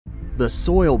The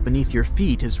soil beneath your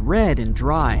feet is red and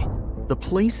dry. The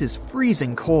place is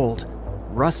freezing cold.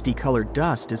 Rusty-colored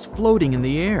dust is floating in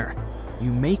the air.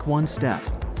 You make one step,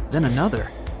 then another.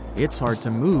 It's hard to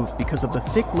move because of the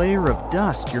thick layer of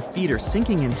dust your feet are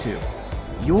sinking into.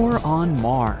 You're on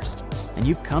Mars, and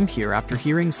you've come here after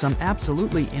hearing some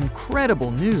absolutely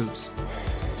incredible news.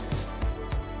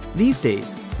 These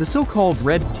days, the so-called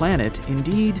red planet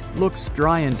indeed looks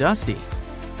dry and dusty.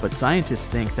 But scientists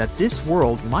think that this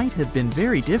world might have been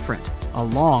very different a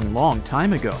long, long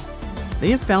time ago. They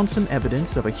have found some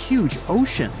evidence of a huge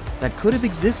ocean that could have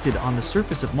existed on the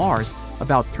surface of Mars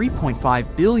about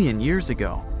 3.5 billion years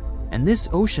ago. And this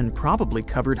ocean probably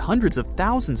covered hundreds of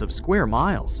thousands of square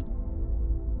miles.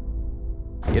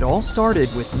 It all started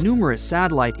with numerous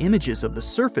satellite images of the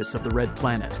surface of the red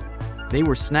planet. They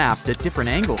were snapped at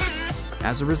different angles.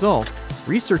 As a result,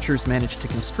 researchers managed to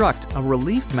construct a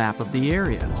relief map of the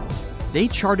area. They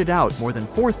charted out more than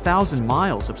 4,000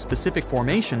 miles of specific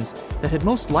formations that had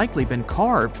most likely been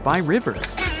carved by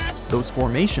rivers. Those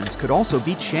formations could also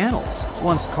be channels,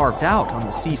 once carved out on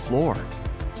the sea floor.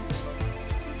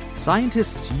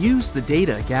 Scientists used the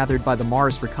data gathered by the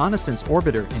Mars Reconnaissance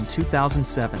Orbiter in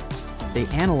 2007. They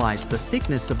analyzed the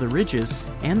thickness of the ridges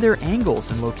and their angles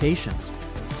and locations.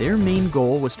 Their main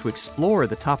goal was to explore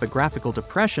the topographical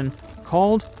depression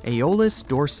called Aeolis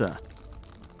Dorsa.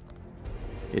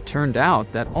 It turned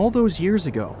out that all those years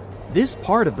ago, this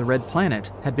part of the red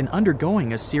planet had been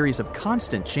undergoing a series of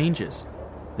constant changes.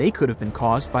 They could have been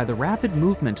caused by the rapid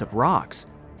movement of rocks,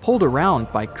 pulled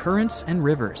around by currents and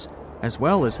rivers, as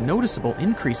well as noticeable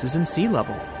increases in sea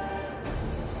level.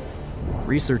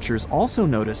 Researchers also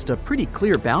noticed a pretty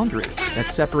clear boundary that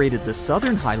separated the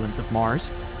southern highlands of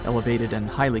Mars, elevated and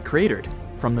highly cratered,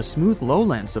 from the smooth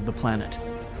lowlands of the planet.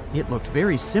 It looked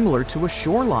very similar to a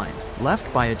shoreline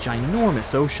left by a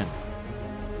ginormous ocean.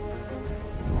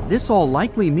 This all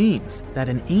likely means that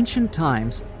in ancient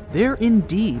times, there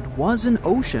indeed was an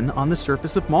ocean on the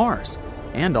surface of Mars,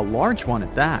 and a large one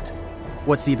at that.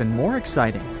 What's even more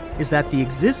exciting is that the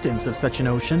existence of such an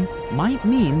ocean might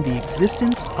mean the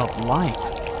existence of life.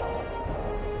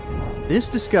 This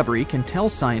discovery can tell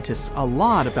scientists a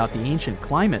lot about the ancient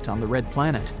climate on the red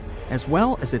planet, as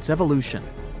well as its evolution.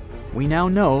 We now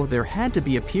know there had to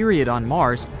be a period on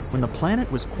Mars when the planet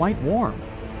was quite warm,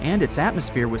 and its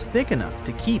atmosphere was thick enough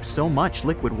to keep so much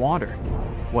liquid water.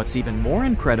 What's even more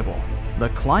incredible, the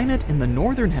climate in the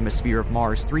northern hemisphere of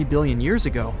Mars 3 billion years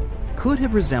ago could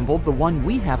have resembled the one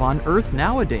we have on Earth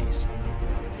nowadays.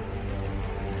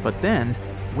 But then,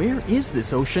 where is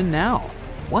this ocean now?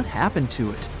 What happened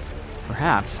to it?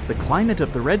 Perhaps the climate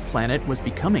of the red planet was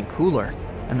becoming cooler,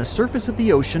 and the surface of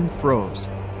the ocean froze.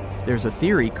 There's a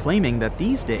theory claiming that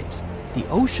these days, the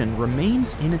ocean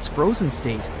remains in its frozen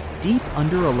state, deep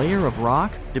under a layer of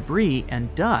rock, debris,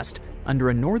 and dust under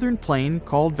a northern plain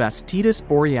called Vasticus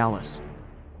Borealis.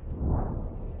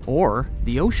 Or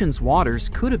the ocean's waters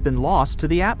could have been lost to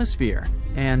the atmosphere,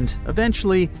 and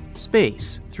eventually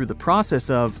space through the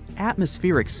process of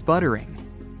atmospheric sputtering.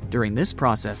 During this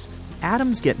process,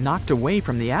 atoms get knocked away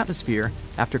from the atmosphere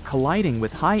after colliding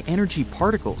with high-energy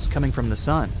particles coming from the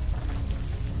sun.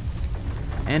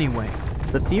 Anyway,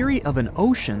 the theory of an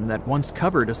ocean that once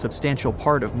covered a substantial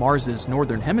part of Mars's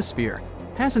northern hemisphere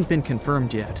hasn't been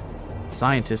confirmed yet.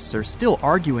 Scientists are still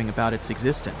arguing about its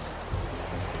existence.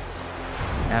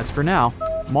 As for now,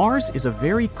 Mars is a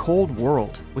very cold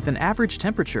world with an average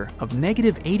temperature of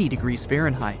 -80 degrees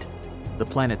Fahrenheit. The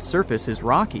planet's surface is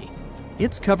rocky.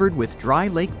 It's covered with dry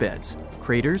lake beds,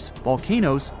 craters,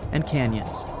 volcanoes, and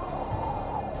canyons.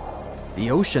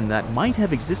 The ocean that might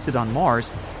have existed on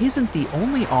Mars isn't the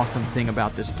only awesome thing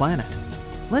about this planet.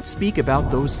 Let's speak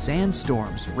about those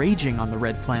sandstorms raging on the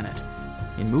red planet.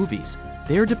 In movies,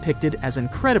 they're depicted as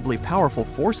incredibly powerful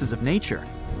forces of nature,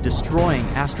 destroying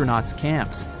astronauts'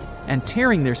 camps and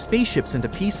tearing their spaceships into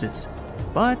pieces.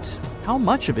 But how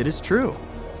much of it is true?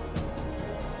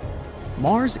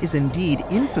 Mars is indeed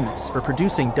infamous for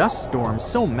producing dust storms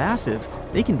so massive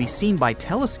they can be seen by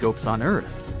telescopes on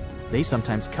Earth. They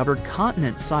sometimes cover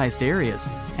continent-sized areas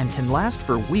and can last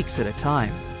for weeks at a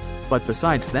time. But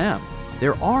besides them,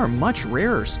 there are much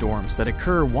rarer storms that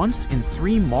occur once in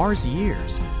 3 Mars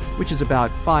years, which is about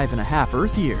 5.5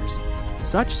 Earth years.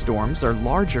 Such storms are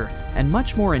larger and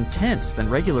much more intense than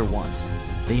regular ones.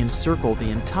 They encircle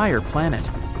the entire planet.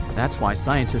 That's why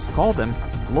scientists call them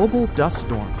global dust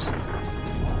storms.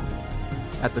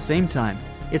 At the same time,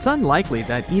 it's unlikely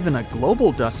that even a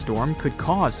global dust storm could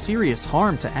cause serious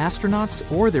harm to astronauts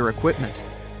or their equipment.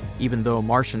 Even though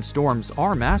Martian storms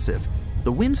are massive,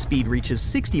 the wind speed reaches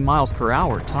 60 miles per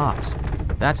hour tops.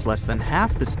 That's less than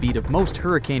half the speed of most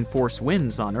hurricane-force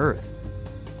winds on Earth.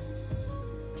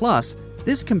 Plus,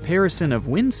 this comparison of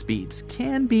wind speeds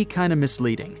can be kind of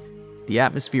misleading. The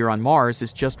atmosphere on Mars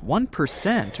is just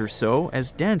 1% or so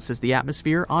as dense as the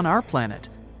atmosphere on our planet.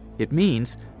 It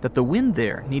means that the wind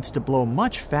there needs to blow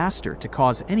much faster to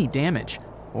cause any damage,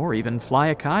 or even fly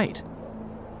a kite.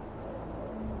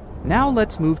 Now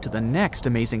let's move to the next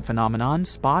amazing phenomenon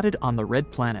spotted on the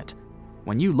red planet.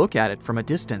 When you look at it from a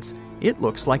distance, it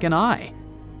looks like an eye.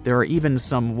 There are even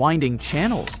some winding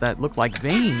channels that look like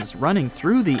veins running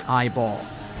through the eyeball.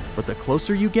 But the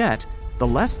closer you get, the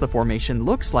less the formation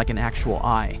looks like an actual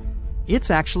eye. It's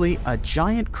actually a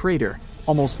giant crater,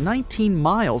 almost 19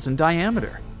 miles in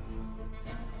diameter.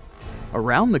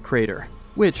 Around the crater,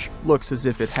 which looks as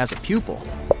if it has a pupil,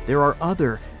 there are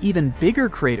other, even bigger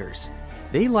craters.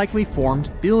 They likely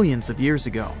formed billions of years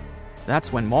ago.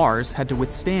 That's when Mars had to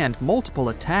withstand multiple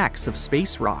attacks of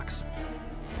space rocks.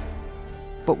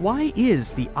 But why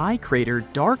is the eye crater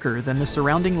darker than the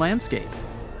surrounding landscape?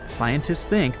 Scientists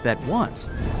think that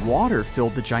once, water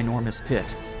filled the ginormous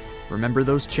pit. Remember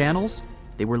those channels?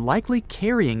 They were likely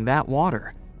carrying that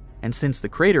water. And since the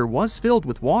crater was filled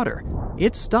with water,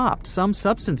 it stopped some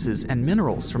substances and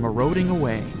minerals from eroding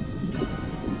away.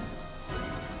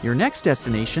 Your next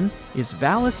destination is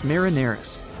Valles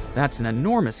Marineris. That's an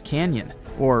enormous canyon,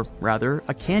 or rather,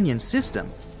 a canyon system,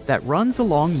 that runs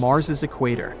along Mars's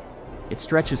equator. It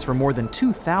stretches for more than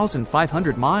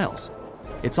 2,500 miles.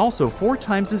 It's also 4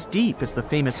 times as deep as the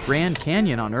famous Grand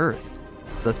Canyon on Earth.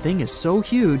 The thing is so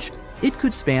huge, it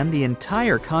could span the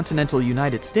entire continental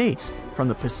United States from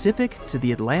the Pacific to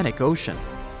the Atlantic Ocean.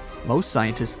 Most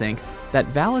scientists think that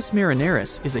Valles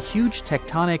Marineris is a huge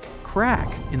tectonic crack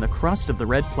in the crust of the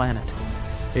red planet.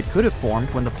 It could have formed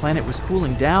when the planet was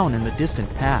cooling down in the distant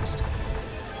past.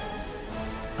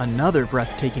 Another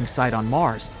breathtaking sight on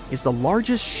Mars is the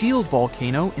largest shield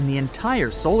volcano in the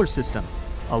entire solar system,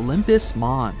 Olympus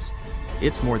Mons.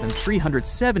 It's more than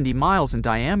 370 miles in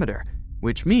diameter,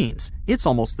 which means it's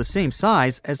almost the same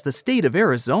size as the state of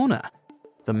Arizona.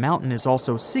 The mountain is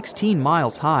also 16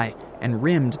 miles high and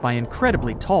rimmed by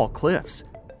incredibly tall cliffs.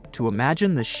 To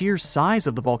imagine the sheer size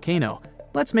of the volcano,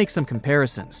 let's make some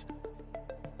comparisons.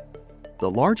 The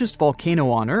largest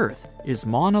volcano on Earth is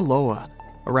Mauna Loa,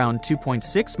 around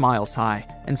 2.6 miles high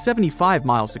and 75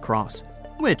 miles across,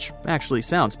 which actually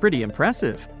sounds pretty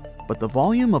impressive. But the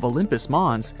volume of Olympus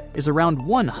Mons is around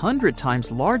 100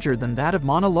 times larger than that of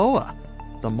Mauna Loa.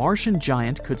 The Martian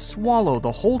giant could swallow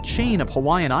the whole chain of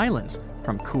Hawaiian Islands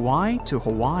from Kauai to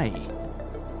Hawaii.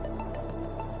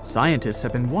 Scientists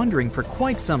have been wondering for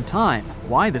quite some time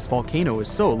why this volcano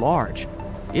is so large.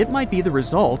 It might be the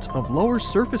result of lower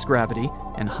surface gravity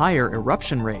and higher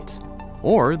eruption rates.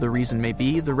 Or the reason may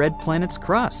be the red planet's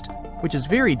crust, which is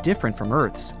very different from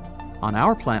Earth's. On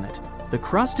our planet, the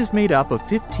crust is made up of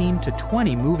 15 to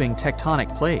 20 moving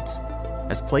tectonic plates.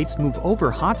 As plates move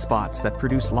over hotspots that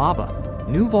produce lava,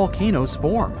 new volcanoes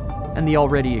form, and the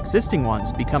already existing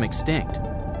ones become extinct.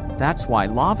 That's why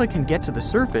lava can get to the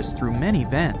surface through many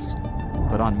vents.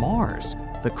 But on Mars,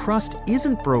 the crust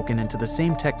isn't broken into the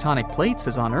same tectonic plates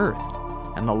as on Earth,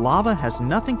 and the lava has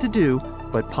nothing to do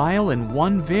but pile in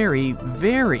one very,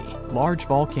 very large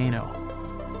volcano.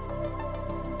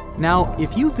 Now,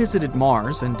 if you visited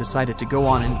Mars and decided to go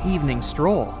on an evening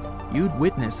stroll, you'd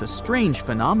witness a strange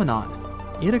phenomenon.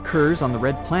 It occurs on the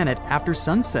red planet after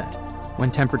sunset,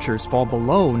 when temperatures fall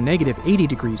below -80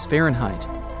 degrees Fahrenheit.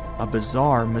 A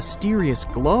bizarre, mysterious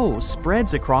glow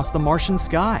spreads across the Martian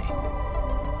sky.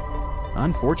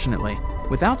 Unfortunately,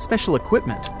 without special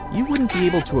equipment, you wouldn't be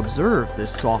able to observe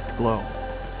this soft glow.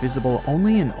 Visible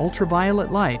only in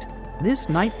ultraviolet light, this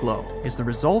night glow is the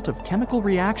result of chemical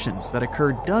reactions that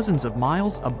occur dozens of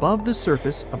miles above the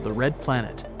surface of the red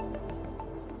planet.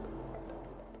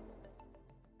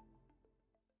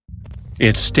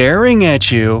 It's staring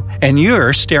at you, and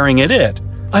you're staring at it.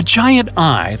 A giant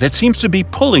eye that seems to be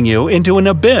pulling you into an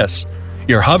abyss.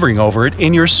 You're hovering over it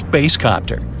in your space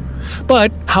copter.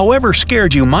 But however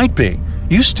scared you might be,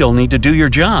 you still need to do your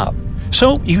job.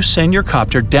 So you send your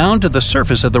copter down to the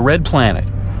surface of the red planet.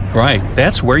 Right,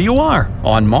 that's where you are,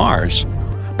 on Mars.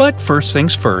 But first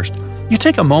things first, you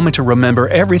take a moment to remember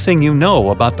everything you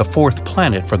know about the fourth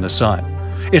planet from the Sun.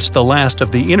 It's the last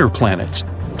of the inner planets.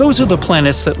 Those are the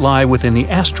planets that lie within the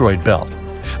asteroid belt.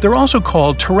 They're also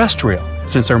called terrestrial,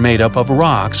 since they're made up of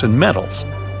rocks and metals.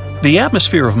 The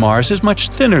atmosphere of Mars is much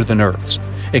thinner than Earth's.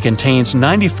 It contains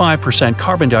 95%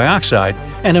 carbon dioxide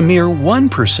and a mere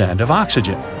 1% of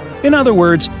oxygen. In other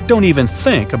words, don't even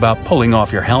think about pulling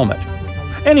off your helmet.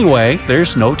 Anyway,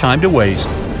 there's no time to waste.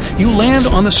 You land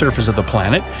on the surface of the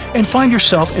planet and find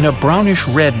yourself in a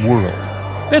brownish-red world.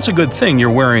 It's a good thing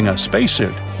you're wearing a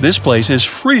spacesuit. This place is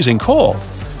freezing cold.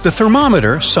 The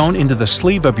thermometer sewn into the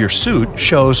sleeve of your suit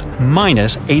shows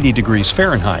minus 80 degrees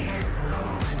Fahrenheit.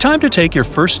 Time to take your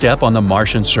first step on the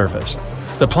Martian surface.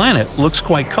 The planet looks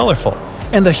quite colorful,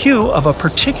 and the hue of a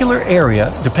particular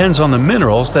area depends on the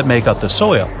minerals that make up the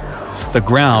soil. The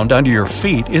ground under your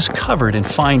feet is covered in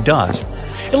fine dust.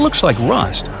 It looks like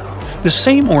rust. The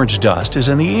same orange dust is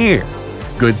in the air.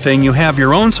 Good thing you have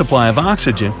your own supply of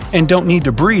oxygen and don't need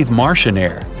to breathe Martian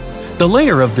air. The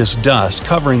layer of this dust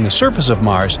covering the surface of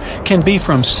Mars can be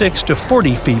from 6 to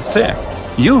 40 feet thick.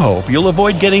 You hope you'll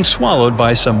avoid getting swallowed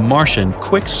by some Martian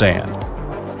quicksand.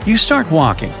 You start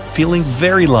walking, feeling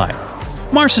very light.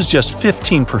 Mars is just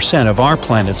 15% of our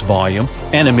planet's volume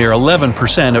and a mere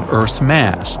 11% of Earth's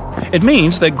mass. It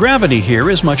means that gravity here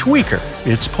is much weaker.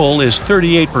 Its pull is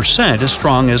 38% as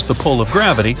strong as the pull of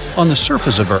gravity on the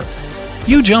surface of Earth.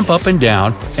 You jump up and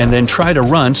down and then try to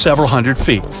run several hundred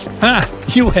feet. Ha!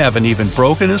 You haven't even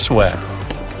broken a sweat.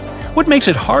 What makes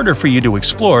it harder for you to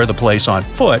explore the place on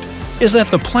foot is that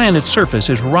the planet's surface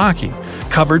is rocky,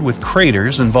 covered with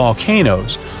craters and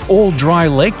volcanoes, old dry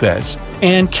lake beds,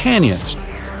 and canyons.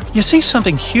 You see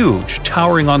something huge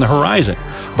towering on the horizon,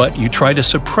 but you try to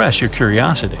suppress your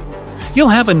curiosity. You'll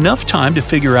have enough time to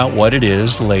figure out what it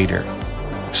is later.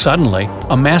 Suddenly,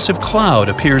 a massive cloud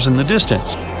appears in the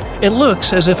distance. It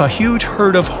looks as if a huge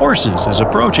herd of horses is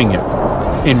approaching you.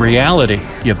 In reality,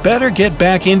 you better get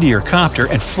back into your copter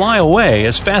and fly away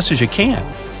as fast as you can.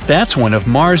 That's one of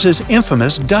Mars's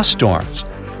infamous dust storms.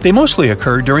 They mostly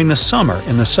occur during the summer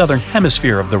in the southern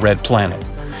hemisphere of the red planet.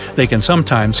 They can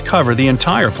sometimes cover the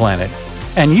entire planet,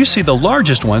 and you see the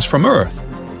largest ones from Earth.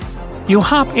 You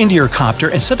hop into your copter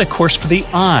and set a course for the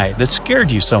eye that scared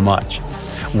you so much.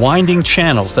 Winding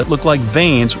channels that look like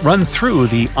veins run through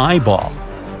the eyeball.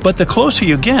 But the closer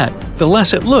you get, the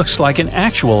less it looks like an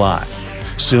actual eye.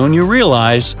 Soon you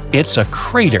realize it's a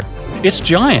crater. It's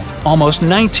giant, almost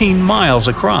 19 miles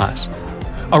across.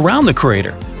 Around the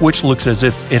crater, which looks as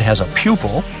if it has a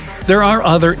pupil, there are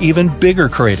other even bigger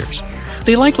craters.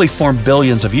 They likely formed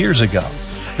billions of years ago.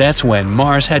 That's when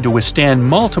Mars had to withstand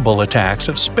multiple attacks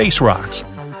of space rocks.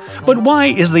 But why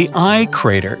is the eye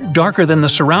crater darker than the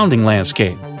surrounding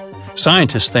landscape?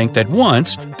 Scientists think that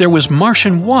once there was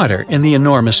Martian water in the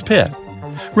enormous pit.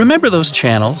 Remember those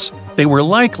channels? They were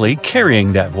likely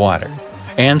carrying that water.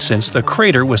 And since the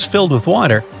crater was filled with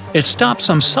water, it stopped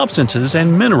some substances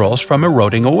and minerals from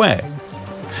eroding away.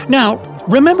 Now,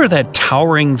 remember that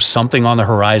towering something on the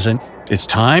horizon? It's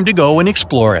time to go and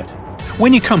explore it.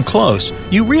 When you come close,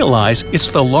 you realize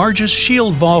it's the largest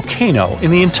shield volcano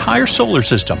in the entire solar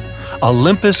system,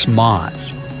 Olympus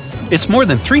Mons. It's more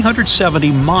than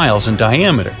 370 miles in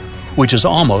diameter, which is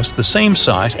almost the same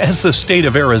size as the state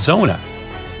of Arizona.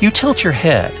 You tilt your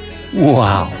head.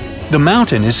 Wow! The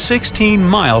mountain is 16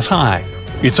 miles high.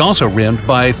 It's also rimmed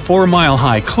by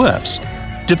 4-mile-high cliffs.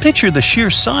 To picture the sheer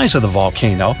size of the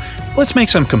volcano, let's make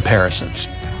some comparisons.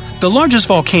 The largest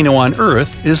volcano on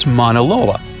Earth is Mauna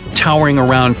Loa, towering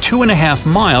around 2.5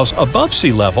 miles above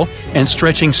sea level and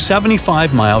stretching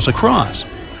 75 miles across.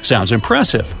 Sounds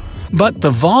impressive. But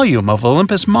the volume of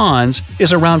Olympus Mons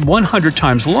is around 100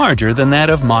 times larger than that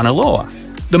of Mauna Loa.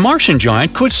 The Martian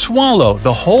giant could swallow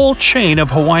the whole chain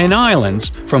of Hawaiian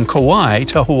Islands from Kauai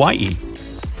to Hawaii.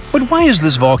 But why is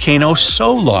this volcano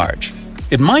so large?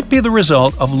 It might be the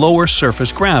result of lower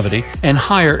surface gravity and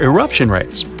higher eruption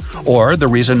rates. Or the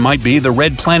reason might be the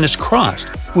red planet's crust,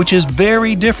 which is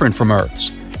very different from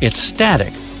Earth's. It's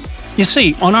static. You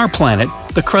see, on our planet,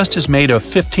 the crust is made of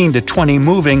 15 to 20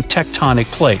 moving tectonic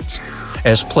plates.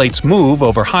 As plates move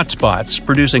over hot spots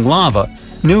producing lava,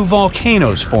 new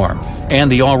volcanoes form,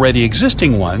 and the already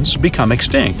existing ones become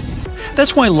extinct.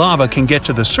 That's why lava can get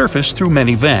to the surface through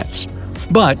many vents.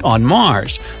 But on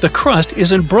Mars, the crust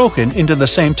isn't broken into the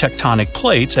same tectonic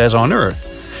plates as on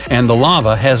Earth, and the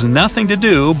lava has nothing to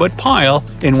do but pile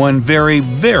in one very,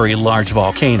 very large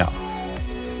volcano.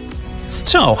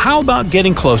 So, how about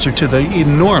getting closer to the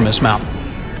enormous mountain?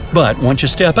 But once you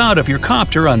step out of your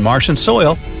copter on Martian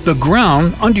soil, the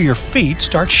ground under your feet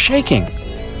starts shaking.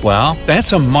 Well,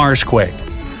 that's a Marsquake.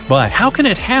 But how can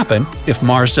it happen if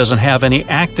Mars doesn't have any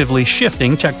actively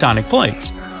shifting tectonic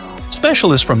plates?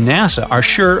 Specialists from NASA are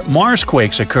sure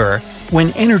Marsquakes occur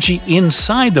when energy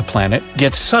inside the planet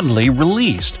gets suddenly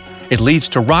released. It leads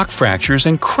to rock fractures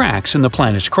and cracks in the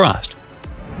planet's crust.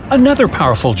 Another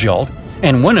powerful jolt,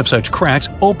 and one of such cracks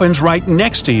opens right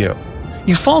next to you.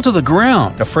 You fall to the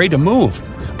ground, afraid to move,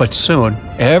 but soon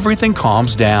everything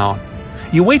calms down.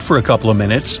 You wait for a couple of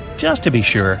minutes, just to be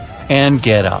sure, and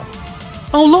get up.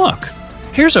 Oh look!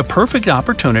 Here's a perfect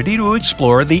opportunity to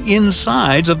explore the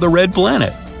insides of the red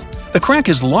planet. The crack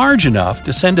is large enough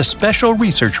to send a special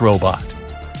research robot.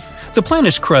 The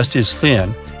planet's crust is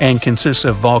thin and consists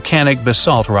of volcanic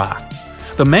basalt rock.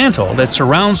 The mantle that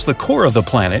surrounds the core of the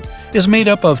planet is made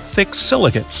up of thick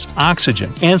silicates,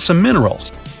 oxygen, and some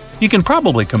minerals. You can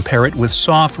probably compare it with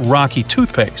soft, rocky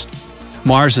toothpaste.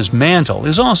 Mars's mantle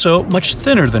is also much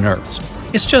thinner than Earth's.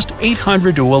 It's just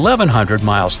 800 to 1100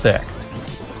 miles thick.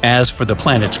 As for the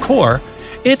planet's core,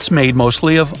 it's made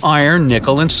mostly of iron,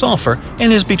 nickel, and sulfur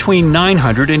and is between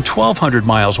 900 and 1200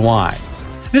 miles wide.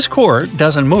 This core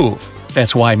doesn't move.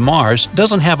 That's why Mars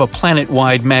doesn't have a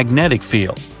planet-wide magnetic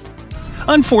field.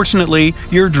 Unfortunately,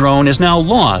 your drone is now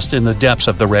lost in the depths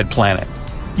of the red planet.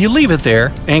 You leave it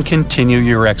there and continue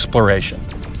your exploration.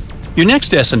 Your next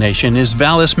destination is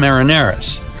Valles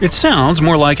Marineris. It sounds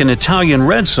more like an Italian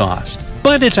red sauce,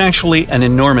 but it's actually an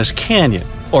enormous canyon,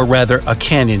 or rather a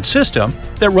canyon system,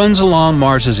 that runs along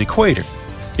Mars's equator.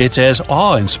 It's as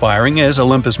awe-inspiring as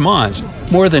Olympus Mons,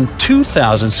 more than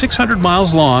 2,600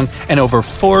 miles long and over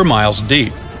 4 miles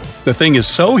deep. The thing is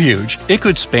so huge, it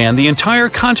could span the entire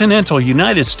continental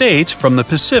United States from the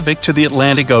Pacific to the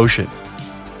Atlantic Ocean.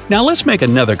 Now let's make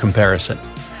another comparison.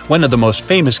 One of the most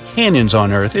famous canyons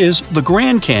on Earth is the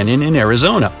Grand Canyon in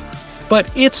Arizona,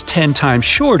 but it's 10 times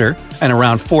shorter and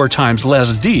around 4 times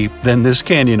less deep than this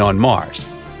canyon on Mars.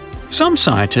 Some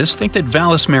scientists think that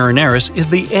Valles Marineris is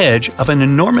the edge of an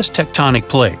enormous tectonic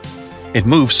plate. It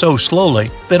moves so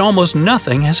slowly that almost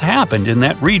nothing has happened in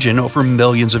that region over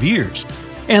millions of years,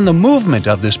 and the movement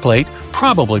of this plate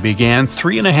probably began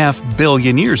 3.5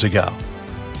 billion years ago.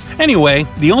 Anyway,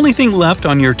 the only thing left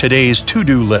on your today's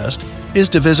to-do list is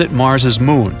to visit Mars's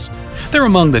moons. They're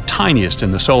among the tiniest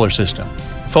in the solar system.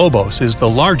 Phobos is the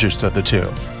largest of the two.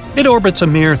 It orbits a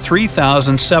mere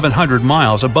 3,700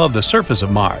 miles above the surface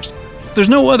of Mars. There's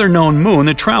no other known moon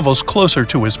that travels closer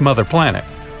to its mother planet.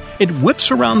 It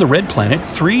whips around the red planet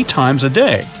 3 times a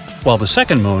day, while the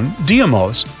second moon,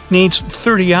 Deimos, needs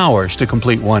 30 hours to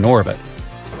complete one orbit.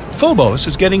 Phobos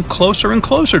is getting closer and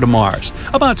closer to Mars,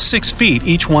 about 6 feet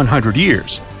each 100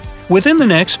 years. Within the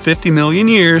next 50 million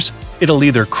years, it'll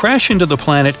either crash into the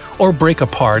planet or break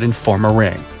apart and form a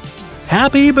ring.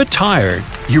 Happy but tired,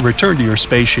 you return to your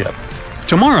spaceship.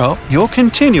 Tomorrow, you'll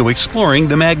continue exploring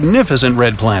the magnificent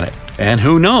red planet, and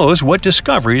who knows what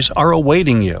discoveries are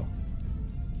awaiting you.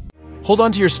 Hold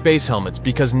on to your space helmets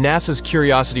because NASA's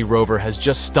Curiosity rover has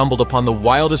just stumbled upon the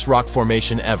wildest rock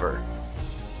formation ever.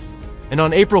 And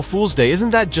on April Fool's Day, isn't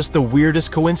that just the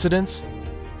weirdest coincidence?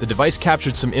 The device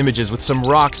captured some images with some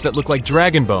rocks that look like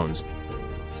dragon bones.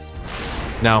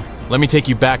 Now, let me take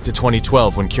you back to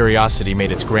 2012 when Curiosity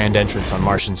made its grand entrance on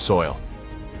Martian soil.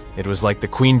 It was like the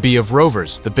queen bee of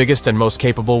rovers, the biggest and most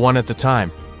capable one at the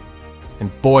time.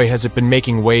 And boy, has it been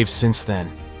making waves since then.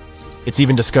 It's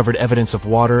even discovered evidence of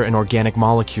water and organic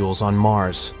molecules on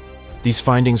Mars. These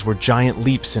findings were giant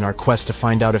leaps in our quest to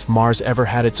find out if Mars ever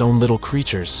had its own little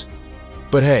creatures.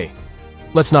 But hey,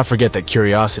 let's not forget that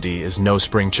Curiosity is no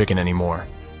spring chicken anymore.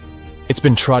 It's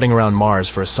been trotting around Mars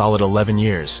for a solid 11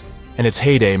 years, and its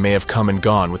heyday may have come and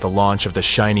gone with the launch of the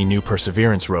shiny new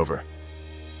Perseverance rover.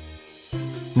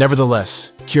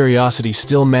 Nevertheless, Curiosity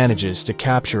still manages to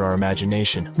capture our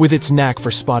imagination with its knack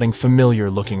for spotting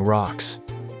familiar-looking rocks.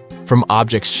 From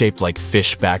objects shaped like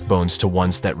fish backbones to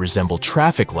ones that resemble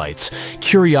traffic lights,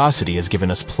 Curiosity has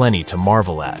given us plenty to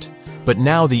marvel at. But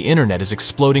now the internet is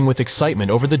exploding with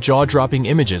excitement over the jaw-dropping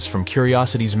images from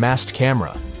Curiosity's masked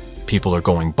camera. People are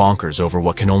going bonkers over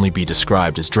what can only be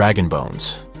described as dragon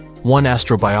bones. One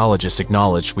astrobiologist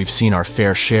acknowledged we've seen our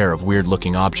fair share of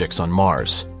weird-looking objects on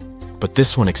Mars, but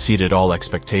this one exceeded all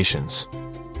expectations.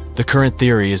 The current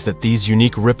theory is that these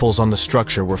unique ripples on the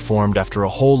structure were formed after a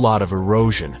whole lot of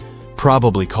erosion,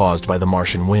 probably caused by the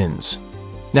Martian winds.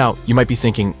 Now, you might be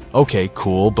thinking, okay,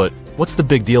 cool, but what's the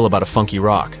big deal about a funky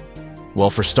rock? Well,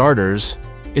 for starters,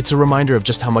 it's a reminder of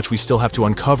just how much we still have to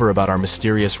uncover about our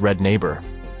mysterious red neighbor.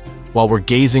 While we're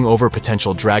gazing over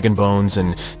potential dragon bones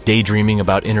and daydreaming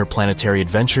about interplanetary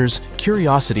adventures,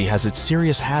 Curiosity has its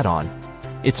serious hat on.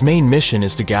 Its main mission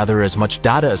is to gather as much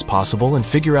data as possible and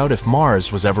figure out if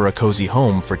Mars was ever a cozy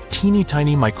home for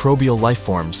teeny-tiny microbial life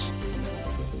forms.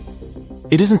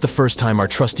 It isn't the first time our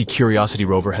trusty Curiosity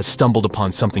rover has stumbled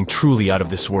upon something truly out of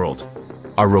this world.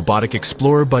 Our robotic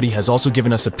explorer buddy has also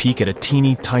given us a peek at a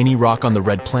teeny tiny rock on the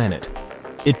red planet.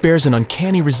 It bears an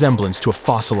uncanny resemblance to a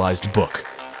fossilized book.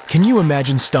 Can you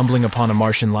imagine stumbling upon a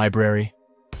Martian library?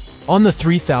 On the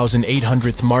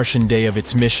 3,800th Martian day of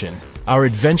its mission, our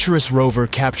adventurous rover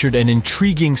captured an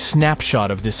intriguing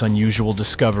snapshot of this unusual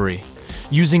discovery.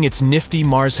 Using its nifty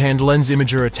Mars hand lens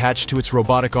imager attached to its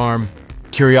robotic arm,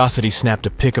 Curiosity snapped a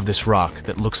pic of this rock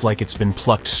that looks like it's been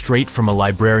plucked straight from a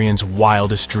librarian's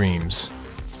wildest dreams.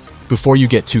 Before you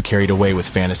get too carried away with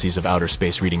fantasies of outer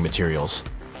space reading materials,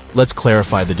 let's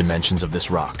clarify the dimensions of this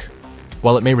rock.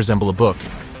 While it may resemble a book,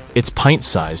 it's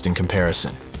pint-sized in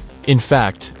comparison. In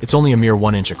fact, it's only a mere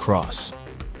 1 inch across.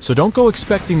 So don't go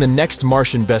expecting the next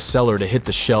Martian bestseller to hit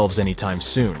the shelves anytime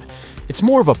soon. It's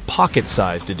more of a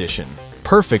pocket-sized edition,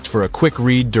 perfect for a quick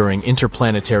read during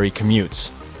interplanetary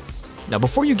commutes. Now,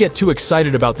 before you get too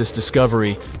excited about this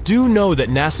discovery, do know that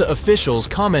NASA officials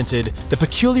commented the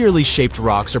peculiarly shaped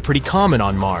rocks are pretty common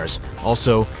on Mars.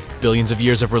 Also, billions of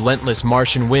years of relentless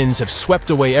Martian winds have swept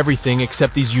away everything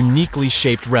except these uniquely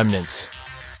shaped remnants.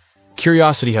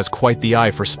 Curiosity has quite the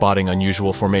eye for spotting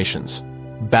unusual formations.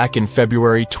 Back in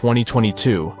February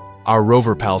 2022, our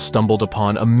rover pal stumbled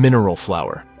upon a mineral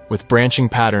flower with branching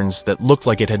patterns that looked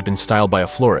like it had been styled by a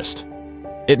florist.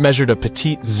 It measured a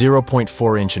petite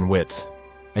 0.4 inch in width,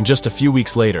 and just a few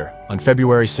weeks later, on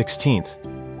February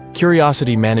 16th,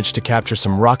 Curiosity managed to capture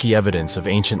some rocky evidence of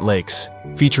ancient lakes,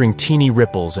 featuring teeny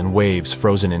ripples and waves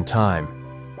frozen in time.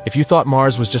 If you thought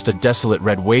Mars was just a desolate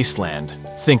red wasteland,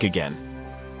 think again.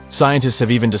 Scientists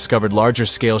have even discovered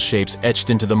larger-scale shapes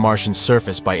etched into the Martian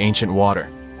surface by ancient water.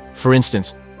 For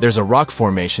instance, there's a rock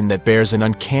formation that bears an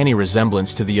uncanny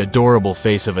resemblance to the adorable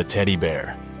face of a teddy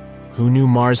bear. Who knew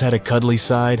Mars had a cuddly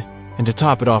side? And to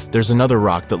top it off, there's another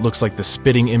rock that looks like the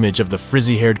spitting image of the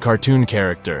frizzy-haired cartoon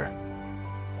character.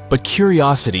 But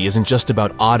Curiosity isn't just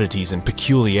about oddities and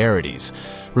peculiarities.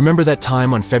 Remember that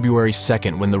time on February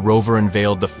 2nd when the rover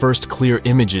unveiled the first clear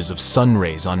images of sun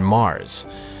rays on Mars?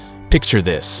 Picture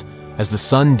this. As the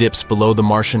sun dips below the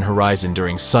Martian horizon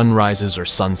during sunrises or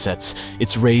sunsets,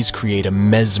 its rays create a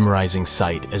mesmerizing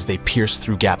sight as they pierce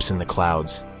through gaps in the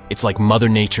clouds. It's like Mother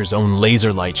Nature's own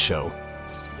laser light show.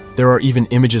 There are even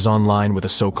images online with a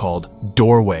so-called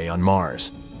doorway on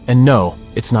Mars. And no,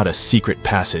 it's not a secret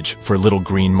passage for little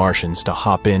green Martians to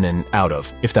hop in and out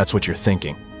of, if that's what you're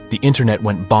thinking. The internet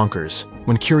went bonkers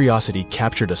when Curiosity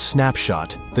captured a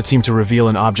snapshot that seemed to reveal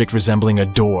an object resembling a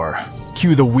door.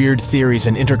 Cue the weird theories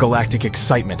and intergalactic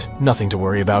excitement, nothing to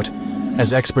worry about,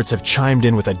 as experts have chimed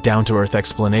in with a down-to-earth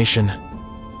explanation.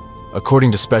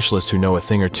 According to specialists who know a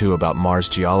thing or two about Mars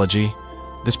geology,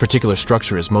 this particular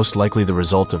structure is most likely the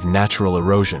result of natural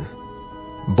erosion.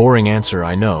 Boring answer,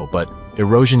 I know, but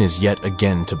erosion is yet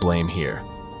again to blame here.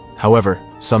 However,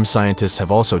 some scientists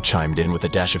have also chimed in with a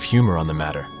dash of humor on the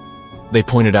matter. They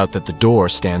pointed out that the door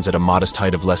stands at a modest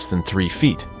height of less than 3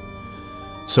 feet.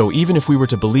 So even if we were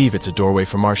to believe it's a doorway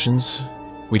for Martians,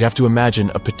 we'd have to imagine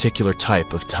a particular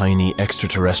type of tiny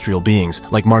extraterrestrial beings,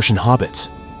 like Martian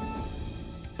hobbits.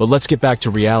 But let's get back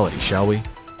to reality, shall we?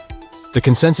 The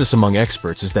consensus among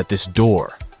experts is that this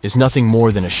door is nothing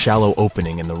more than a shallow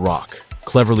opening in the rock,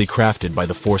 cleverly crafted by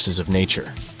the forces of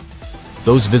nature.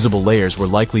 Those visible layers were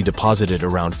likely deposited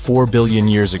around 4 billion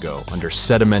years ago under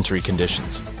sedimentary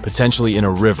conditions, potentially in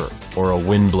a river or a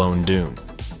wind-blown dune.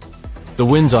 The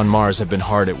winds on Mars have been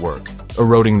hard at work,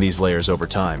 eroding these layers over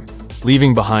time,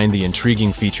 leaving behind the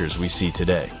intriguing features we see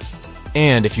today.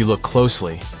 And if you look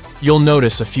closely, you'll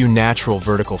notice a few natural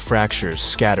vertical fractures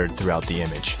scattered throughout the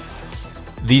image.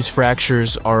 These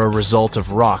fractures are a result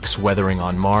of rocks weathering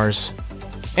on Mars,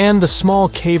 and the small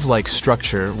cave-like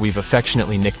structure we've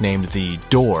affectionately nicknamed the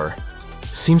door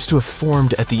seems to have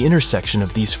formed at the intersection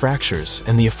of these fractures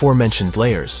and the aforementioned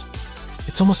layers.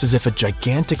 It's almost as if a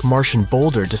gigantic Martian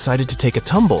boulder decided to take a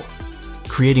tumble,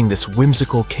 creating this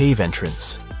whimsical cave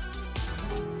entrance.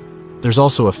 There's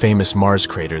also a famous Mars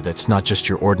crater that's not just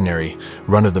your ordinary,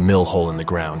 run-of-the-mill hole in the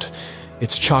ground.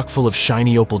 It's chock full of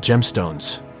shiny opal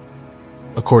gemstones.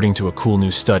 According to a cool new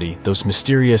study, those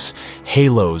mysterious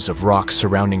halos of rocks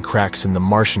surrounding cracks in the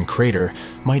Martian crater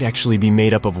might actually be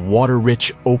made up of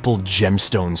water-rich opal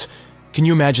gemstones. Can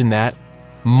you imagine that?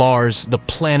 Mars, the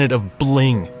planet of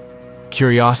bling!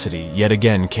 Curiosity yet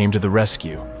again came to the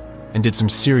rescue and did some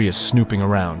serious snooping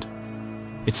around.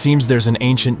 It seems there's an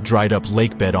ancient, dried-up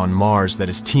lakebed on Mars that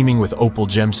is teeming with opal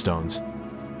gemstones.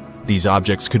 These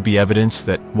objects could be evidence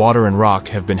that water and rock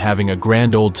have been having a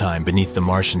grand old time beneath the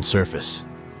Martian surface.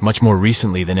 Much more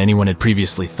recently than anyone had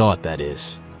previously thought, that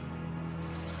is.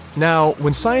 Now,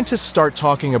 when scientists start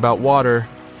talking about water,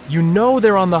 you know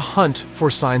they're on the hunt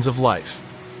for signs of life.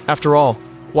 After all,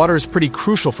 water is pretty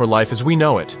crucial for life as we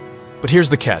know it. But here's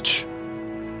the catch.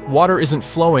 Water isn't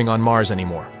flowing on Mars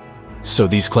anymore. So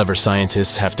these clever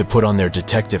scientists have to put on their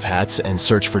detective hats and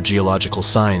search for geological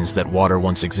signs that water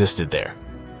once existed there.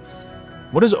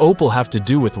 What does opal have to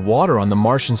do with water on the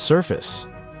Martian surface?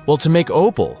 Well, to make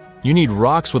opal, you need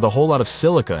rocks with a whole lot of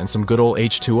silica and some good old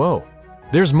H2O.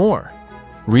 There's more.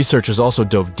 Researchers also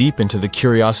dove deep into the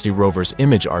Curiosity rover's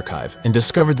image archive and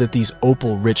discovered that these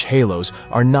opal-rich halos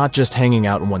are not just hanging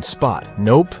out in one spot.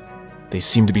 Nope. They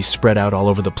seem to be spread out all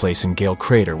over the place in Gale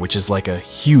Crater, which is like a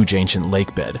huge ancient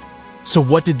lake bed. So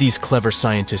what did these clever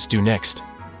scientists do next?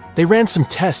 They ran some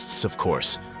tests, of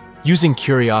course. Using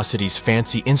Curiosity's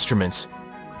fancy instruments,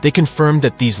 they confirmed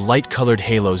that these light-colored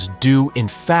halos do, in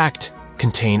fact,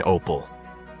 contain opal.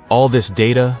 All this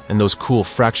data and those cool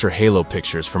fracture halo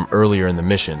pictures from earlier in the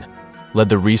mission led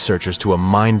the researchers to a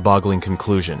mind-boggling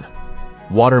conclusion.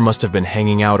 Water must have been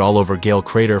hanging out all over Gale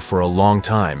Crater for a long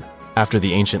time after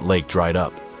the ancient lake dried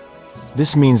up.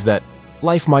 This means that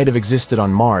life might have existed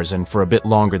on Mars and for a bit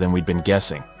longer than we'd been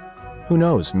guessing. Who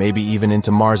knows, maybe even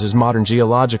into Mars's modern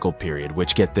geological period,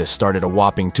 which, get this, started a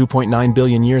whopping 2.9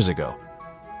 billion years ago.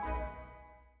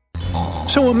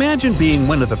 So imagine being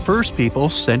one of the first people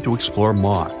sent to explore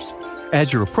Mars.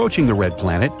 As you're approaching the red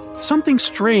planet, something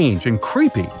strange and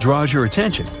creepy draws your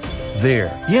attention. There,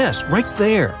 yes, right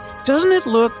there. Doesn't it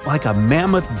look like a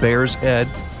mammoth bear's head?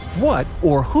 What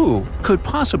or who could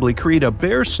possibly create a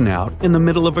bear snout in the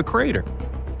middle of a crater?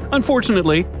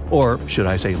 Unfortunately, or should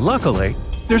I say luckily,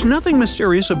 there's nothing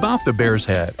mysterious about the bear's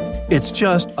head. It's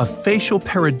just a facial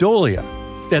pareidolia.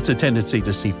 That's a tendency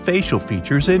to see facial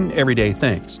features in everyday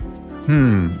things.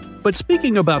 But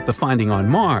speaking about the finding on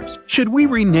Mars, should we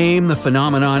rename the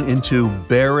phenomenon into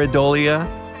bearidolia?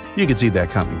 You could see that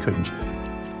coming, couldn't you?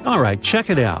 Alright, check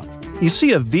it out. You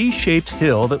see a V-shaped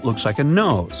hill that looks like a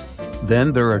nose.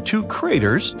 Then there are two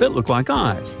craters that look like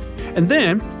eyes. And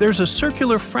then there's a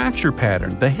circular fracture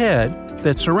pattern, the head,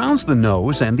 that surrounds the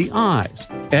nose and the eyes.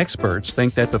 Experts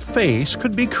think that the face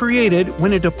could be created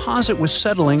when a deposit was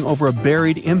settling over a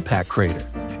buried impact crater,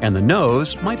 and the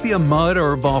nose might be a mud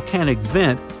or volcanic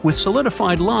vent with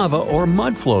solidified lava or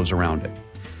mud flows around it.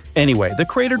 Anyway, the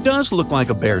crater does look like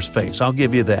a bear's face, I'll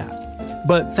give you that.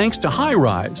 But thanks to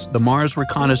HiRISE, the Mars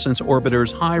Reconnaissance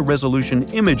Orbiter's high-resolution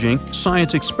imaging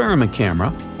science experiment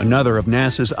camera, another of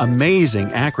NASA's amazing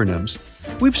acronyms,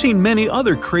 we've seen many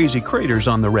other crazy craters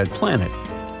on the red planet,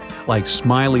 like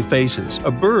smiley faces, a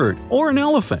bird, or an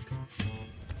elephant.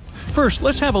 First,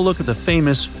 let's have a look at the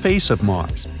famous face of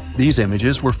Mars. These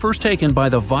images were first taken by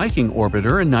the Viking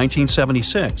orbiter in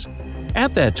 1976.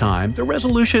 At that time, the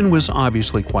resolution was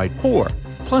obviously quite poor,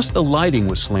 plus the lighting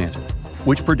was slanted,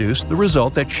 which produced the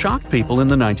result that shocked people in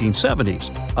the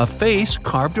 1970s, a face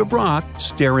carved of rock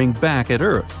staring back at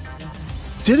Earth.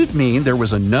 Did it mean there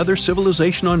was another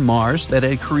civilization on Mars that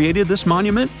had created this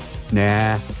monument?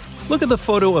 Nah. Look at the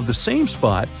photo of the same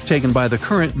spot taken by the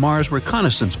current Mars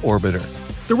Reconnaissance Orbiter.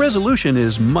 The resolution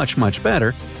is much, much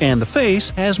better, and the face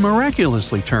has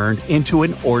miraculously turned into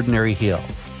an ordinary hill.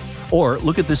 Or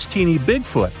look at this teeny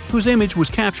Bigfoot, whose image was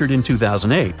captured in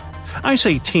 2008. I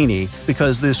say teeny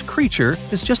because this creature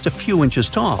is just a few inches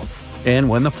tall, and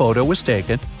when the photo was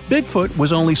taken, Bigfoot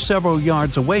was only several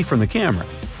yards away from the camera.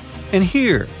 And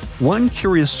here, one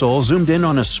curious soul zoomed in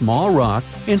on a small rock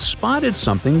and spotted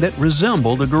something that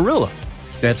resembled a gorilla.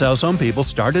 That's how some people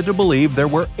started to believe there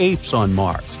were apes on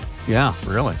Mars. Yeah,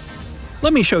 really.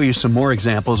 Let me show you some more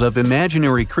examples of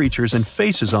imaginary creatures and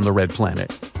faces on the red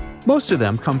planet. Most of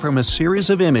them come from a series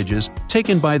of images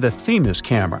taken by the Themis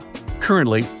camera.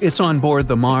 Currently, it's on board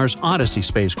the Mars Odyssey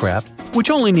spacecraft, which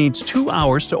only needs 2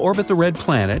 hours to orbit the red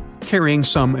planet, carrying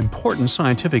some important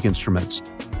scientific instruments.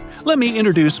 Let me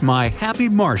introduce my happy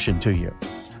Martian to you.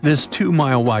 This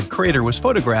 2-mile-wide crater was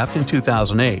photographed in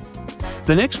 2008.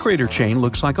 The next crater chain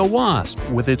looks like a wasp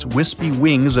with its wispy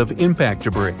wings of impact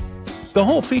debris. The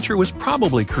whole feature was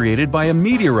probably created by a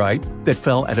meteorite that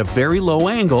fell at a very low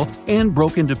angle and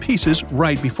broke into pieces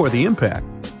right before the impact.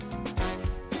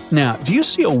 Now, do you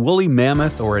see a woolly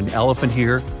mammoth or an elephant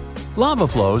here? Lava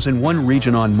flows in one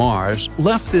region on Mars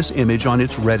left this image on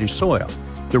its reddish soil.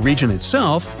 The region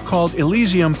itself, called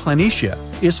Elysium Planitia,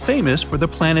 is famous for the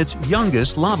planet's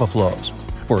youngest lava flows.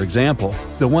 For example,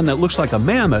 the one that looks like a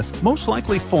mammoth most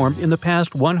likely formed in the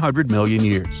past 100 million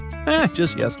years.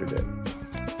 Just yesterday.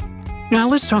 Now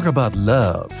let's talk about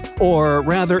love, or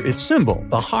rather its symbol,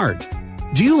 the heart.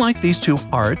 Do you like these two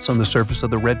hearts on the surface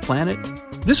of the red planet?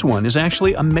 This one is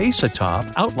actually a mesa top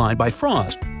outlined by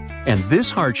frost, and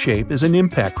this heart shape is an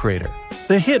impact crater.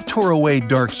 The hit tore away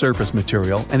dark surface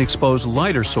material and exposed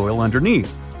lighter soil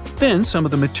underneath. Then some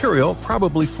of the material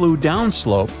probably flew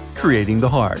downslope, creating the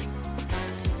heart.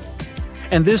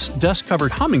 And this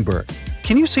dust-covered hummingbird,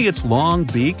 can you see its long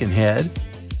beak and head?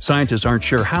 Scientists aren't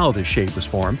sure how this shape was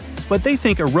formed, but they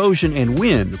think erosion and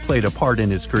wind played a part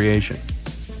in its creation.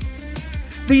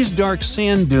 These dark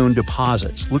sand dune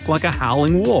deposits look like a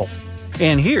howling wolf.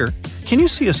 And here, can you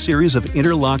see a series of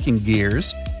interlocking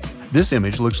gears? This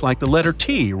image looks like the letter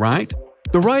T, right?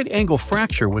 The right angle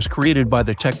fracture was created by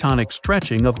the tectonic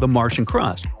stretching of the Martian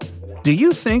crust. Do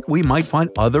you think we might find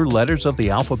other letters of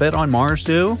the alphabet on Mars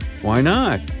too? Why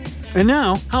not? And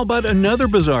now, how about another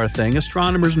bizarre thing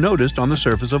astronomers noticed on the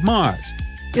surface of Mars?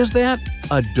 Is that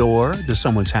a door to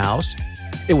someone's house?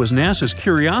 It was NASA's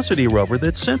Curiosity rover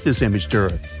that sent this image to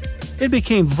Earth. It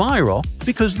became viral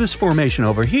because this formation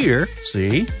over here,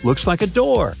 see, looks like a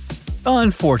door.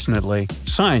 Unfortunately,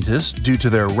 scientists, due to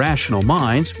their rational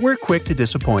minds, were quick to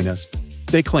disappoint us.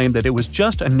 They claimed that it was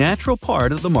just a natural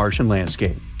part of the Martian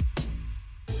landscape.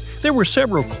 There were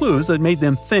several clues that made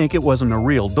them think it wasn't a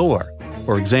real door.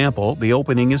 For example, the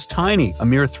opening is tiny, a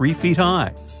mere 3 feet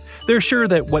high. They're sure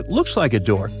that what looks like a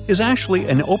door is actually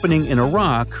an opening in a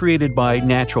rock created by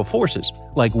natural forces,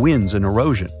 like winds and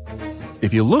erosion.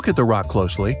 If you look at the rock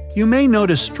closely, you may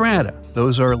notice strata.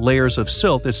 Those are layers of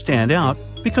silt that stand out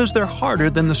because they're harder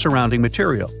than the surrounding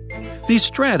material. These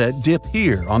strata dip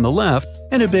here on the left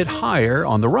and a bit higher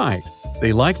on the right.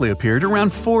 They likely appeared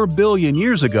around 4 billion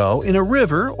years ago in a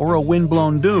river or a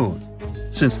wind-blown dune.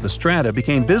 Since the strata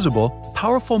became visible,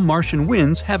 powerful Martian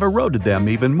winds have eroded them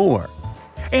even more.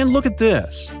 And look at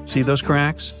this. See those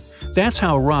cracks? That's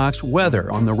how rocks weather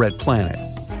on the red planet.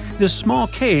 This small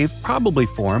cave probably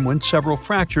formed when several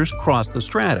fractures crossed the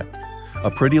strata. A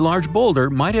pretty large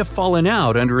boulder might have fallen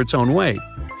out under its own weight,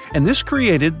 and this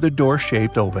created the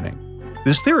door-shaped opening.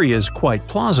 This theory is quite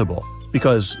plausible,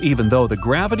 because even though the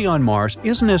gravity on Mars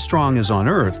isn't as strong as on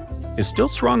Earth, it's still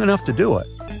strong enough to do it.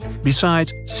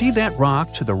 Besides, see that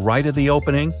rock to the right of the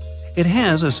opening? It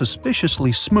has a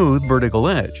suspiciously smooth vertical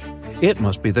edge. It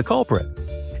must be the culprit.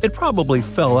 It probably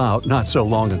fell out not so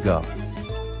long ago.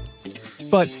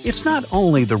 But it's not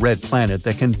only the red planet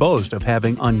that can boast of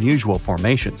having unusual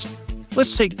formations.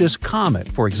 Let's take this comet,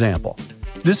 for example.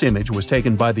 This image was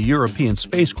taken by the European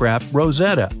spacecraft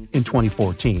Rosetta in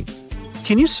 2014.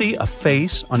 Can you see a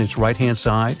face on its right-hand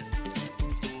side?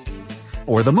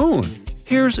 Or the moon.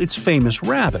 Here's its famous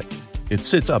rabbit. It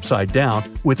sits upside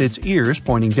down with its ears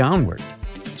pointing downward.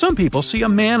 Some people see a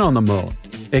man on the moon.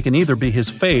 It can either be his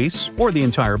face or the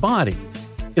entire body.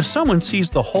 If someone sees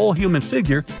the whole human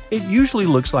figure, it usually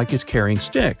looks like it's carrying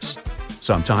sticks.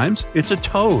 Sometimes it's a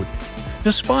toad.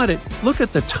 To spot it, look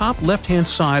at the top left-hand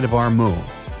side of our moon.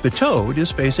 The toad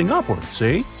is facing upward,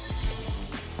 see?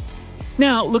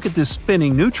 Now look at this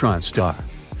spinning neutron star.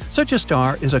 Such a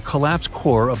star is a collapsed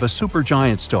core of a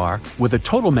supergiant star with a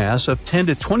total mass of 10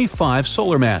 to 25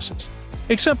 solar masses.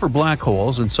 Except for black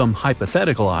holes and some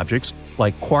hypothetical objects,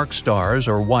 like quark stars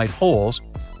or white holes,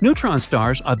 neutron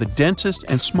stars are the densest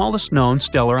and smallest known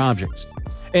stellar objects.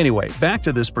 Anyway, back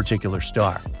to this particular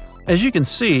star. As you can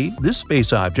see, this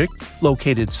space object,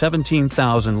 located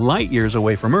 17,000 light-years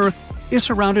away from Earth, is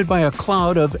surrounded by a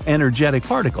cloud of energetic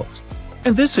particles.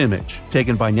 And this image,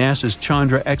 taken by NASA's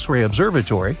Chandra X-ray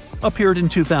Observatory, appeared in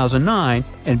 2009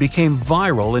 and became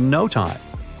viral in no time.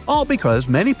 All because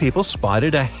many people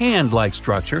spotted a hand-like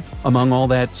structure among all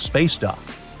that space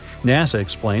stuff. NASA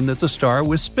explained that the star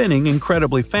was spinning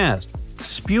incredibly fast,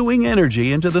 spewing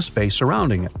energy into the space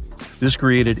surrounding it. This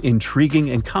created intriguing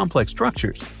and complex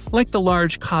structures, like the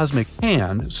large cosmic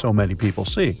hand so many people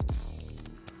see.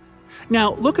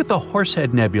 Now look at the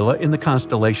Horsehead Nebula in the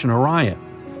constellation Orion.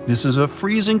 This is a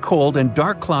freezing cold and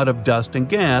dark cloud of dust and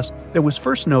gas that was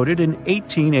first noted in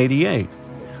 1888.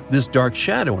 This dark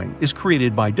shadowing is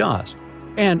created by dust,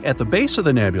 and at the base of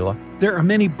the nebula, there are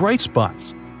many bright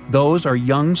spots. Those are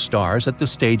young stars at the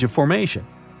stage of formation.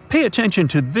 Pay attention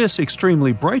to this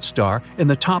extremely bright star in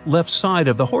the top left side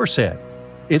of the Horsehead.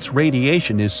 Its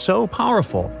radiation is so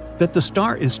powerful that the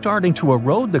star is starting to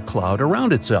erode the cloud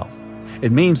around itself.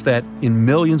 It means that, in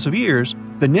millions of years,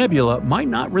 the nebula might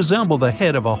not resemble the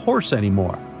head of a horse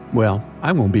anymore. Well,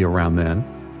 I won't be around then.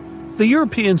 The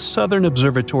European Southern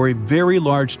Observatory Very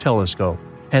Large Telescope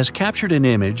has captured an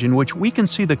image in which we can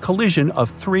see the collision of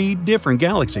 3 different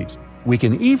galaxies. We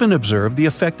can even observe the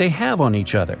effect they have on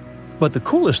each other. But the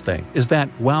coolest thing is that,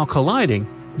 while colliding,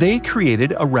 they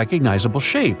created a recognizable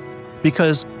shape.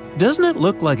 Because doesn't it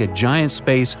look like a giant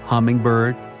space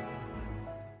hummingbird?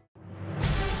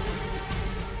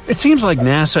 It seems like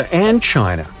NASA and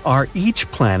China are each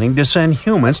planning to send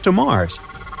humans to Mars.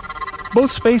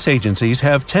 Both space agencies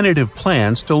have tentative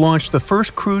plans to launch the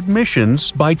first crewed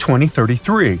missions by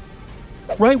 2033,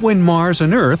 right when Mars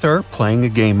and Earth are playing a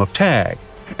game of tag.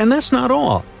 And that's not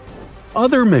all.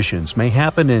 Other missions may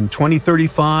happen in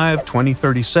 2035,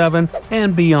 2037,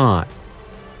 and beyond.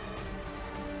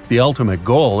 The ultimate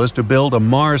goal is to build a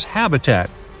Mars habitat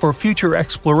for future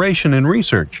exploration and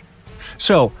research.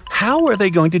 So, how are they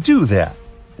going to do that?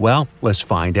 Well, let's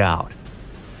find out.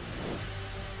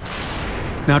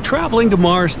 Now, traveling to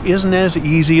Mars isn't as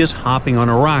easy as hopping on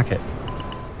a rocket.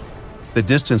 The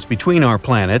distance between our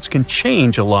planets can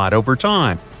change a lot over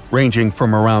time, ranging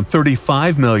from around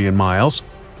 35 million miles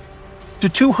to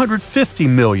 250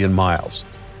 million miles.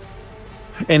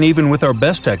 And even with our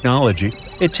best technology,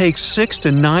 it takes 6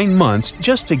 to 9 months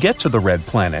just to get to the red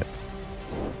planet.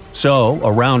 So,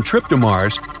 a round trip to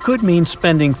Mars could mean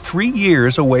spending 3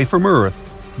 years away from Earth,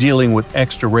 dealing with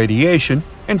extra radiation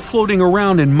and floating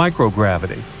around in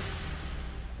microgravity.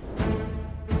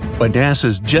 But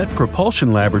NASA's Jet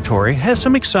Propulsion Laboratory has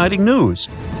some exciting news.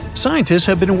 Scientists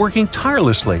have been working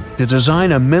tirelessly to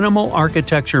design a minimal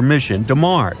architecture mission to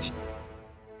Mars.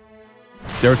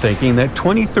 They're thinking that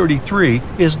 2033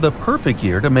 is the perfect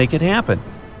year to make it happen.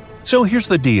 So here's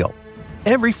the deal.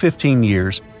 Every 15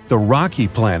 years, the rocky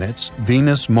planets,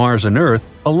 Venus, Mars, and Earth,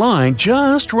 align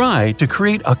just right to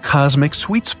create a cosmic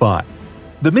sweet spot.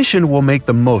 The mission will make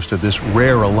the most of this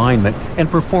rare alignment and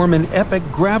perform an epic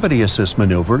gravity assist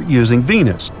maneuver using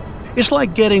Venus. It's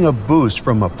like getting a boost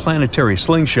from a planetary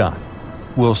slingshot.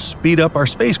 We'll speed up our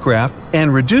spacecraft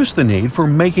and reduce the need for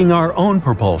making our own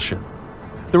propulsion.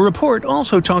 The report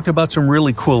also talked about some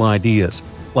really cool ideas,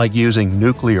 like using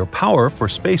nuclear power for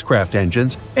spacecraft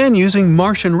engines and using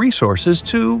Martian resources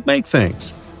to make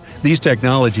things. These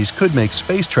technologies could make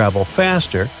space travel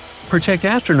faster, protect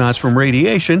astronauts from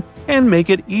radiation, and make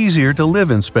it easier to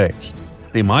live in space.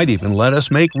 They might even let us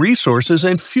make resources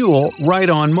and fuel right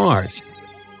on Mars.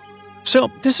 So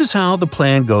this is how the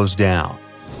plan goes down.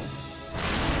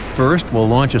 First, we'll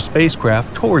launch a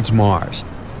spacecraft towards Mars.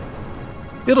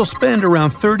 It'll spend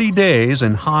around 30 days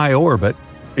in high orbit,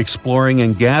 exploring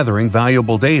and gathering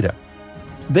valuable data.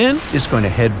 Then it's going to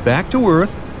head back to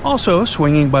Earth, also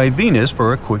swinging by Venus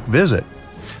for a quick visit.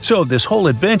 So this whole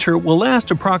adventure will last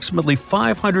approximately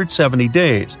 570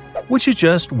 days, which is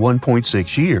just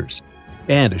 1.6 years.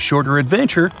 And a shorter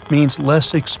adventure means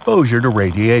less exposure to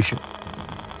radiation.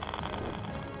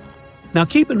 Now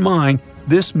keep in mind,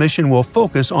 this mission will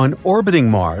focus on orbiting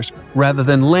Mars rather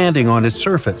than landing on its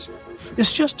surface.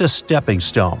 It's just a stepping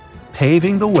stone,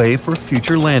 paving the way for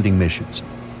future landing missions.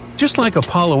 Just like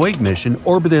Apollo 8 mission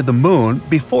orbited the Moon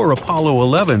before Apollo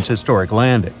 11's historic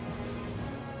landing.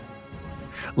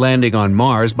 Landing on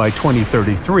Mars by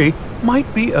 2033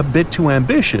 might be a bit too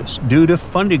ambitious due to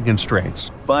funding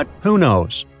constraints, but who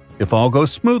knows? If all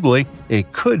goes smoothly,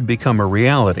 it could become a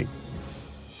reality.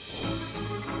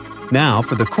 Now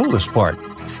for the coolest part.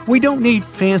 We don't need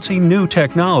fancy new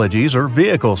technologies or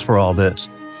vehicles for all this.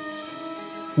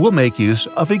 We'll make use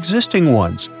of existing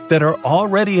ones that are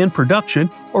already in production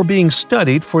or being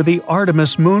studied for the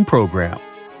Artemis Moon program.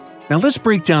 Now let's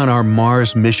break down our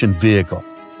Mars mission vehicle,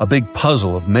 a big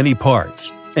puzzle of many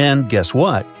parts. And guess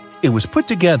what? It was put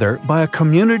together by a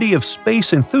community of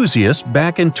space enthusiasts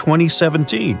back in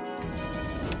 2017.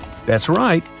 That's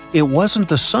right, it wasn't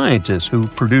the scientists who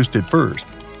produced it first.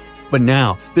 But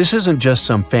now, this isn't just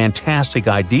some fantastic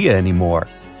idea anymore.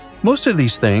 Most of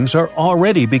these things are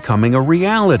already becoming a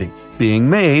reality, being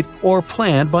made or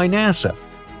planned by NASA.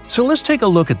 So let's take a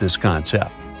look at this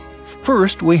concept.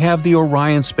 First, we have the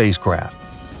Orion spacecraft.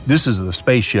 This is the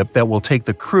spaceship that will take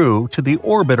the crew to the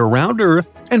orbit around Earth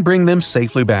and bring them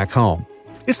safely back home.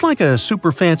 It's like a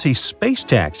super fancy space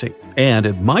taxi, and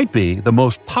it might be the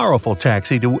most powerful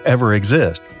taxi to ever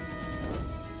exist.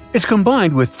 It's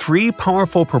combined with 3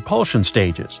 powerful propulsion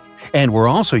stages, and we're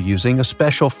also using a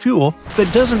special fuel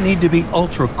that doesn't need to be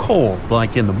ultra cold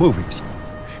like in the movies.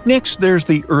 Next, there's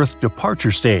the Earth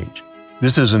departure stage.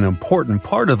 This is an important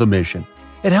part of the mission.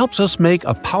 It helps us make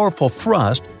a powerful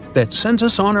thrust that sends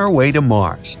us on our way to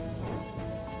Mars.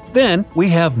 Then we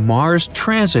have Mars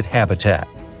transit habitat.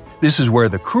 This is where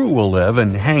the crew will live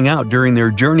and hang out during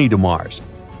their journey to Mars.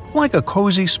 Like a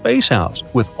cozy space house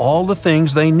with all the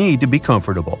things they need to be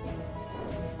comfortable.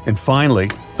 And finally,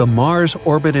 the Mars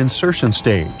orbit insertion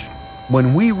stage.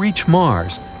 When we reach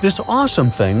Mars, this awesome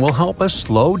thing will help us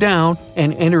slow down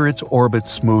and enter its orbit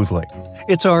smoothly.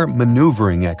 It's our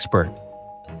maneuvering expert.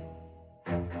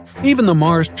 Even the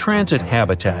Mars transit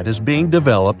habitat is being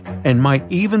developed and might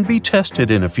even be tested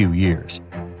in a few years.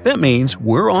 That means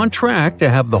we're on track to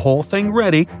have the whole thing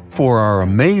ready for our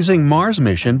amazing Mars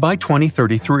mission by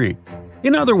 2033.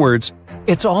 In other words,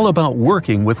 it's all about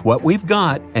working with what we've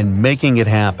got and making it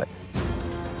happen.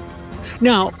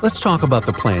 Now, let's talk about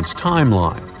the plan's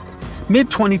timeline.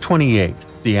 Mid-2028,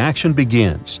 the action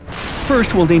begins.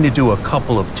 First, we'll need to do a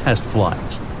couple of test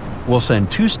flights. We'll send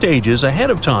 2 stages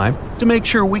ahead of time to make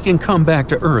sure we can come back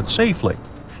to Earth safely.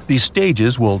 These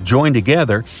stages will join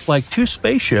together like 2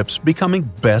 spaceships becoming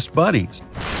best buddies.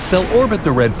 They'll orbit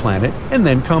the red planet and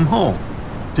then come home.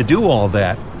 To do all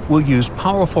that, we'll use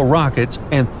powerful rockets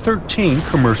and 13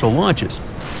 commercial launches.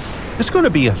 It's going to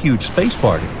be a huge space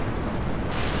party.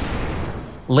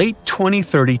 late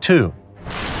 2032.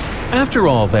 After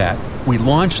all that, we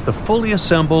launched the fully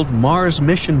assembled Mars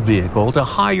mission vehicle to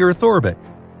high Earth orbit.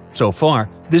 So far,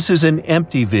 this is an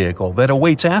empty vehicle that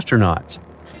awaits astronauts.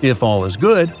 If all is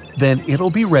good, then it'll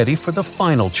be ready for the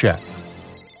final check.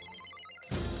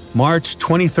 March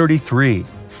 2033.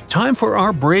 Time for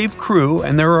our brave crew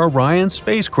and their Orion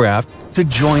spacecraft to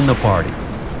join the party.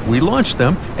 We launch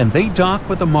them and they dock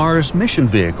with the Mars mission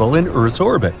vehicle in Earth's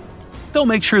orbit. They'll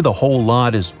make sure the whole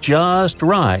lot is just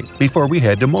right before we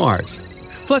head to Mars.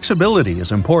 Flexibility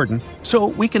is important, so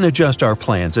we can adjust our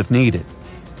plans if needed.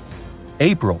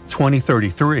 April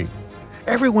 2033.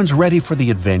 Everyone's ready for the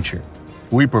adventure.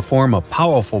 We perform a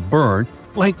powerful burn,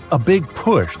 like a big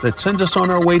push that sends us on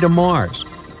our way to Mars.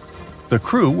 The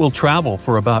crew will travel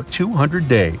for about 200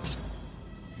 days.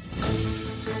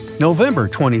 November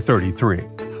 2033.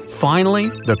 Finally,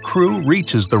 the crew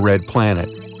reaches the red planet.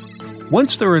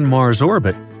 Once they're in Mars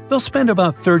orbit, they'll spend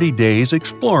about 30 days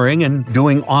exploring and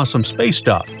doing awesome space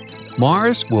stuff.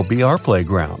 Mars will be our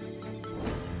playground.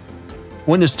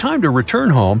 When it's time to return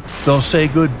home, they'll say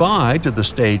goodbye to the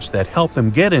stage that helped them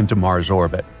get into Mars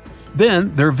orbit.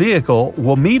 Then their vehicle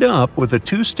will meet up with the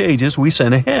 2 stages we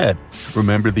sent ahead.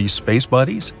 Remember these space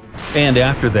buddies? And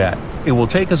after that, it will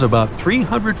take us about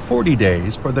 340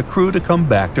 days for the crew to come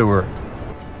back to Earth.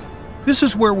 This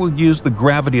is where we'll use the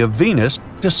gravity of Venus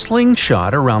to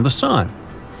slingshot around the Sun.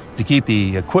 To keep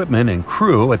the equipment and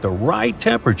crew at the right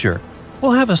temperature,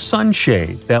 we'll have a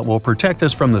sunshade that will protect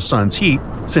us from the sun's heat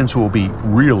since we'll be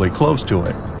really close to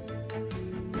it.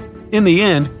 In the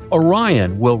end,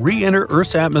 Orion will re-enter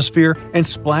Earth's atmosphere and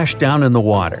splash down in the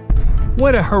water.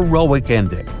 What a heroic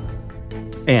ending!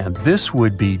 And this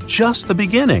would be just the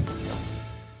beginning.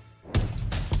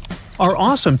 Our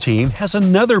awesome team has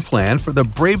another plan for the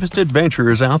bravest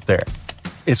adventurers out there.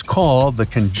 It's called the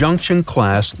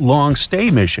Conjunction-class long-stay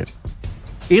mission.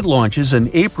 It launches in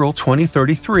April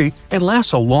 2033 and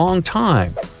lasts a long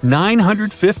time,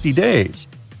 950 days.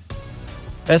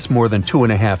 That's more than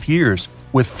 2.5 years,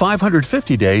 with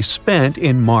 550 days spent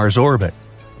in Mars orbit.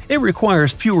 It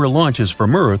requires fewer launches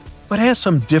from Earth, but has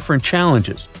some different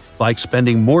challenges, like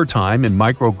spending more time in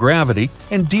microgravity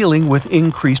and dealing with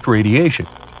increased radiation.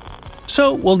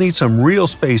 So we'll need some real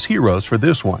space heroes for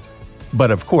this one.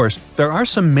 But of course, there are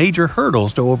some major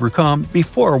hurdles to overcome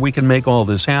before we can make all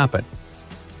this happen.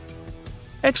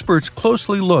 Experts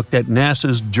closely looked at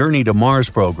NASA's Journey to Mars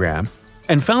program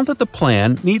and found that the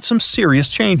plan needs some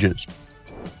serious changes.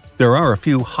 There are a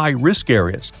few high-risk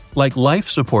areas, like life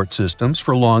support systems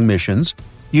for long missions,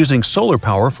 using solar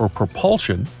power for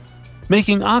propulsion,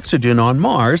 making oxygen on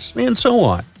Mars, and so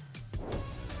on.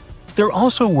 They're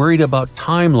also worried about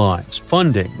timelines,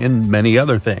 funding, and many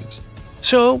other things.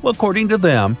 So, according to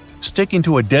them, sticking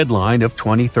to a deadline of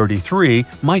 2033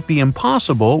 might be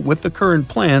impossible with the current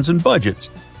plans and budgets.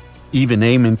 Even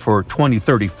aiming for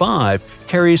 2035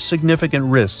 carries significant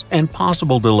risks and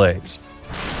possible delays.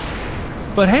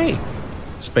 But hey,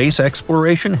 space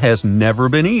exploration has never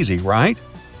been easy, right?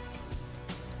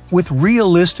 With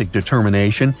realistic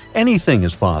determination, anything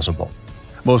is possible.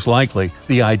 Most likely,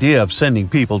 the idea of sending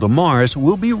people to Mars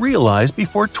will be realized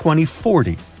before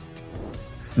 2040.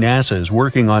 NASA is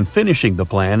working on finishing the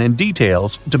plan and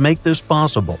details to make this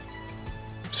possible.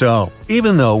 So,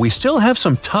 even though we still have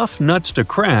some tough nuts to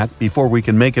crack before we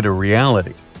can make it a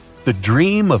reality, the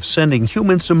dream of sending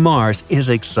humans to Mars is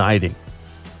exciting.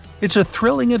 It's a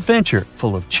thrilling adventure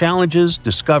full of challenges,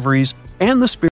 discoveries, and the spirit